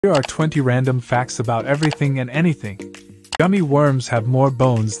Here are 20 random facts about everything and anything. Gummy worms have more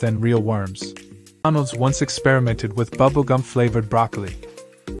bones than real worms. McDonald's once experimented with bubblegum flavored broccoli.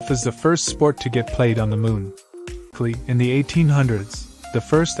 Golf is the first sport to get played on the moon. In the 1800s, the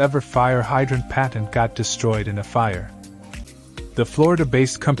first ever fire hydrant patent got destroyed in a fire. The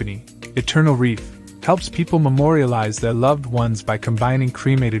Florida-based company, Eternal Reef, helps people memorialize their loved ones by combining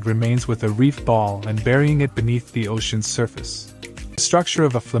cremated remains with a reef ball and burying it beneath the ocean's surface. The structure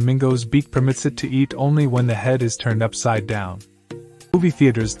of a flamingo's beak permits it to eat only when the head is turned upside down. Movie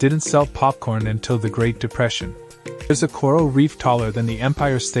theaters didn't sell popcorn until the Great Depression. There's a coral reef taller than the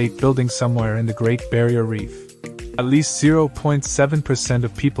Empire State Building somewhere in the Great Barrier Reef. At least 0.7%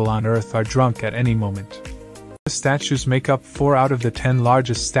 of people on Earth are drunk at any moment. The statues make up 4 out of the 10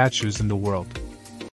 largest statues in the world.